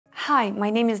Hi, my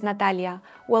name is Natalia.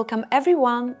 Welcome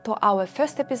everyone to our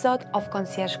first episode of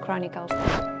Concierge Chronicles.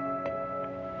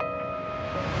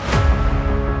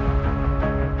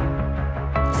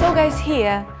 So guys,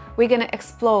 here we're gonna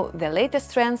explore the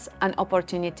latest trends and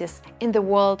opportunities in the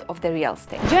world of the real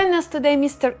estate. Joining us today,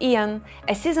 Mr. Ian,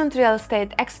 a seasoned real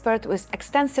estate expert with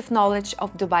extensive knowledge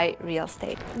of Dubai real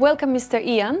estate. Welcome, Mr.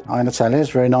 Ian. Hi Natalia, it's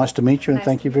very nice to meet you and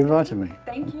thank you for inviting me.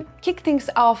 Thank you. Kick things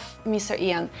off, Mr.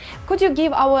 Ian. Could you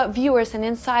give our viewers an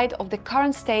insight of the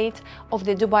current state of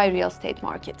the Dubai real estate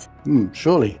market?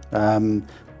 Surely.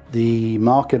 The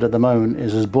market at the moment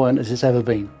is as buoyant as it's ever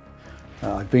been.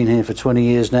 I've been here for 20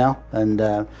 years now and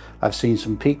I've seen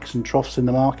some peaks and troughs in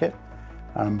the market.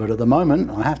 But at the moment,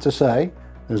 I have to say,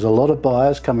 there's a lot of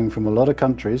buyers coming from a lot of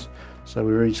countries. So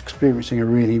we're experiencing a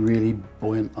really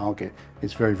buoyant market.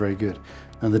 It's very good.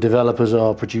 And the developers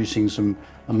are producing some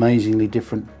amazingly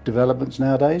different developments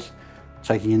nowadays,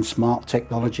 taking in smart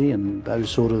technology and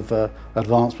those sort of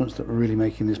advancements that are really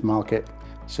making this market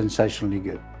sensationally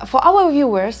good. For our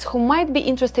viewers who might be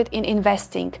interested in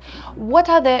investing, what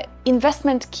are the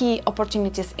investment key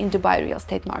opportunities in Dubai real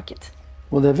estate market?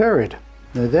 Well, they're varied.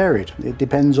 It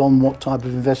depends on what type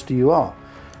of investor you are.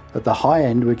 At the high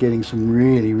end, we're getting some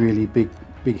really big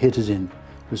hitters in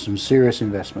with some serious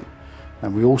investment.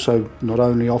 And we also not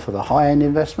only offer the high-end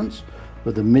investments,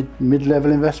 but the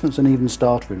mid-level investments and even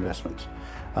starter investments.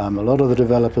 A lot of the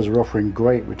developers are offering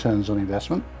great returns on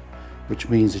investment, which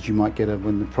means that you might get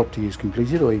when the property is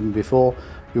completed or even before,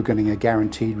 you're getting a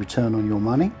guaranteed return on your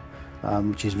money,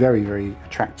 which is very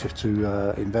attractive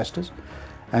to investors.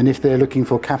 And if they're looking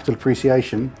for capital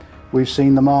appreciation, we've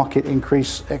seen the market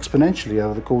increase exponentially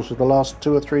over the course of the last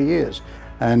 2 or 3 years.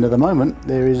 And at the moment,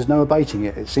 there is no abating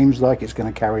it. It seems like it's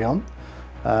going to carry on.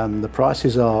 The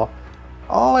prices are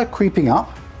creeping up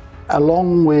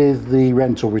along with the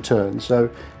rental return. So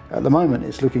at the moment,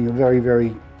 it's looking a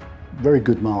very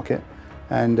good market.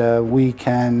 And we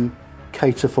can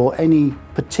cater for any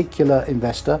particular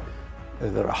investor,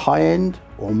 either a high end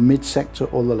or mid sector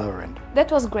or the lower end.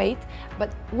 That was great, but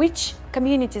which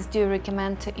communities do you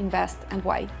recommend to invest and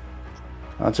why?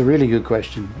 That's a really good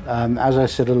question. As I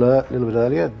said a little bit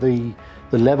earlier, the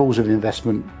levels of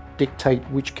investment dictate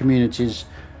which communities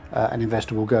an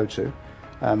investor will go to.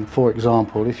 For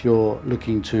example, if you're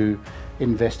looking to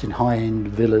invest in high-end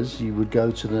villas, you would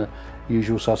go to the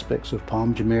usual suspects of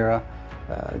Palm Jumeirah,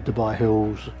 Dubai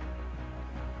Hills,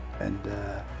 and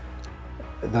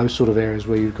those sort of areas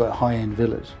where you've got high-end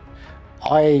villas.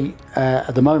 I,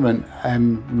 at the moment,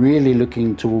 am really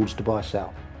looking towards Dubai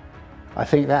South. I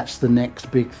think that's the next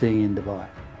big thing in Dubai.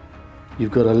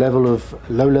 You've got a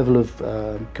low level of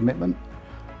commitment.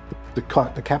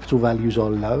 The capital values are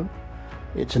low.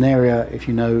 It's an area, if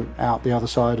you know, out the other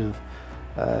side of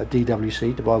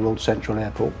DWC, Dubai World Central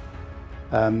Airport,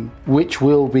 which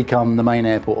will become the main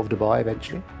airport of Dubai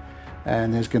eventually.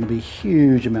 And there's going to be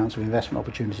huge amounts of investment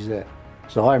opportunities there.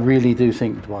 So I really do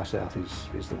think Dubai South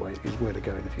is where to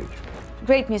go in the future.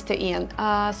 Great, Mr. Ian.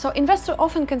 So investors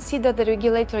often consider the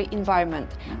regulatory environment.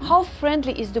 How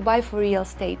friendly is Dubai for real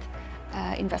estate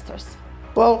investors?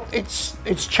 Well,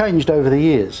 it's changed over the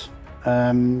years.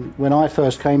 When I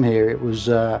first came here, it was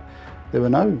there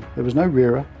was no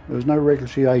RERA, there was no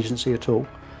regulatory agency at all,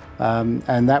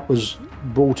 and that was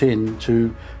brought in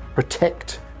to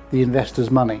protect the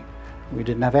investors' money. We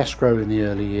didn't have escrow in the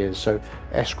early years, so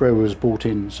escrow was brought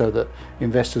in so that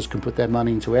investors can put their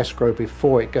money into escrow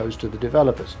before it goes to the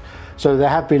developers. So there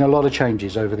have been a lot of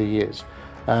changes over the years,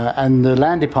 and the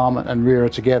Land Department and RERA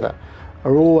together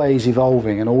are always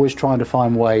evolving and always trying to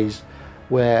find ways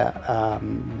where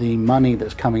the money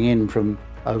that's coming in from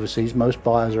overseas, most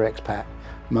buyers are expat,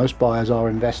 most buyers are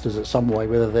investors at some way,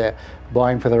 whether they're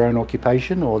buying for their own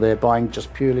occupation or they're buying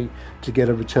just purely to get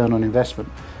a return on investment.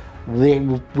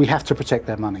 We have to protect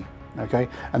their money, okay?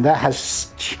 And that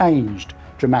has changed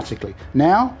dramatically.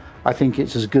 Now, I think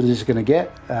it's as good as it's going to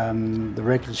get.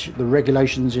 The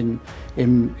regulations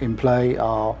in play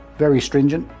are very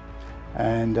stringent,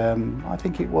 and I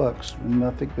think it works. And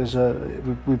I think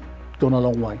we've gone a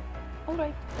long way. All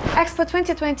right. Expo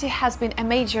 2020 has been a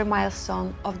major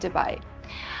milestone of Dubai.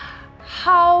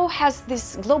 How has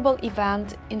this global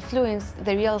event influenced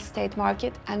the real estate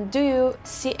market, and do you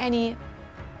see any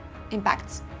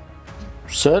impacts?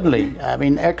 Certainly. I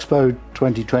mean, Expo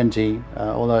 2020,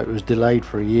 although it was delayed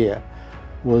for a year,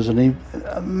 was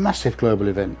a massive global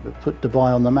event that put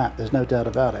Dubai on the map. There's no doubt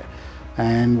about it.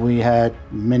 And we had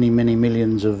many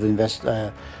millions of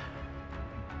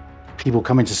people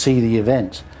coming to see the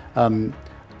event.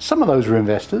 Some of those were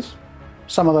investors.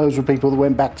 Some of those were people that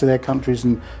went back to their countries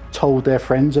and told their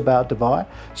friends about Dubai.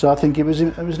 So I think it was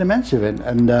an immense event.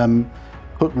 And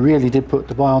really did put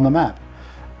Dubai on the map.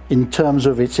 In terms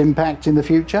of its impact in the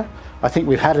future, I think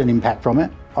we've had an impact from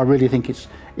it. I really think it's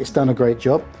done a great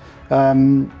job.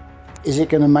 Is it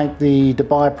going to make the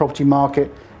Dubai property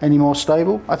market any more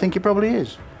stable? I think it probably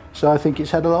is. So I think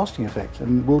it's had a lasting effect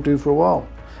and will do for a while.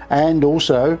 And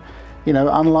also, you know,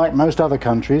 unlike most other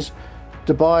countries,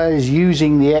 Dubai is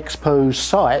using the Expo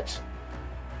site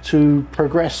to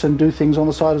progress and do things on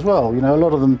the side as well. You know, a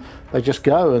lot of them, they just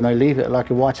go and they leave it like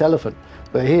a white elephant.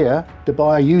 But here, Dubai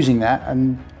are using that,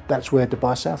 and that's where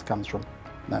Dubai South comes from.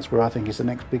 And that's where I think is the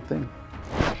next big thing.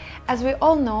 As we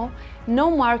all know, no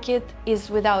market is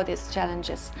without its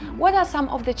challenges. What are some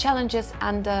of the challenges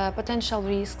and potential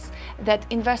risks that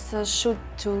investors should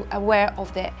be aware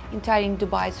of the entire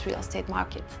Dubai's real estate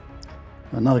market?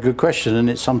 Another good question, and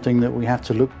it's something that we have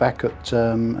to look back at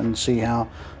and see how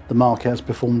the market has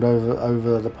performed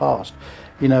over the past.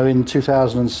 You know, in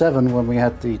 2007, when we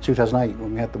had 2008,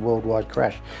 when we had the worldwide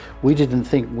crash, we didn't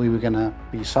think we were going to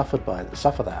be suffer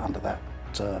under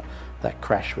that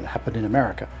crash that happened in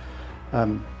America.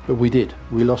 But we did.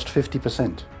 We lost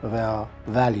 50% of our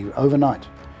value overnight.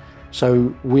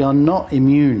 So we are not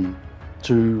immune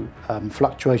to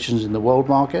fluctuations in the world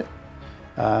market,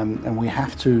 and we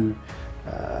have to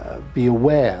be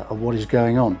aware of what is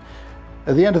going on.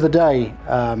 At the end of the day,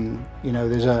 you know,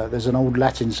 there's an old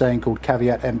Latin saying called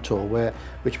caveat emptor,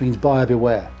 which means buyer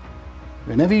beware.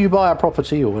 Whenever you buy a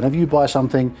property or whenever you buy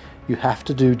something, you have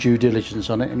to do due diligence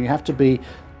on it, and you have to be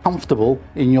comfortable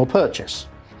in your purchase.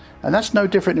 And that's no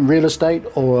different in real estate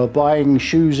or buying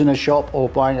shoes in a shop or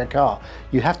buying a car.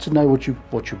 You have to know what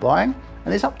you're buying,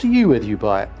 and it's up to you whether you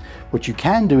buy it. What you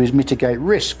can do is mitigate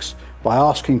risks by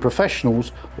asking professionals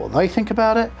what they think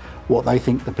about it, what they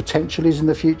think the potential is in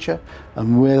the future,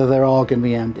 and whether there are going to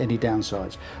be any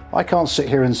downsides. I can't sit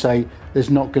here and say there's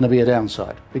not going to be a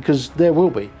downside, because there will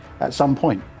be at some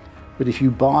point. But if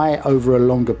you buy over a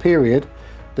longer period,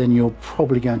 then you're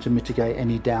probably going to mitigate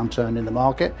any downturn in the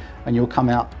market, and you'll come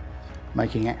out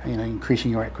making, you know,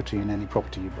 increasing your equity in any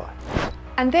property you buy.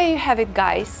 And there you have it,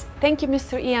 guys. Thank you,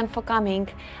 Mr. Ian, for coming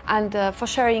and for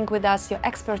sharing with us your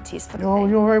expertise for today. Oh,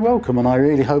 you're very welcome, and I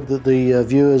really hope that the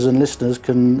viewers and listeners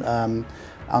can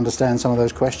understand some of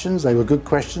those questions. They were good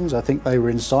questions. I think they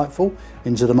were insightful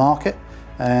into the market,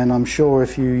 and I'm sure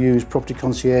if you use Property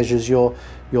Concierge as your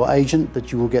agent,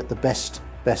 that you will get the best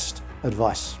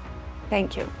advice.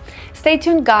 Thank you. Stay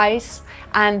tuned, guys,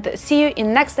 and see you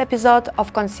in next episode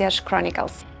of Concierge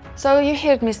Chronicles. So you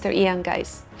heard Mr. Ian,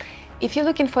 guys. If you're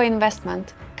looking for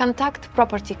investment, contact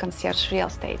Property Concierge Real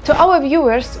Estate. To our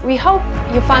viewers, we hope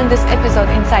you found this episode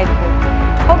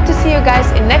insightful. Hope to see you guys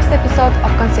in next episode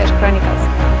of Concierge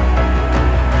Chronicles.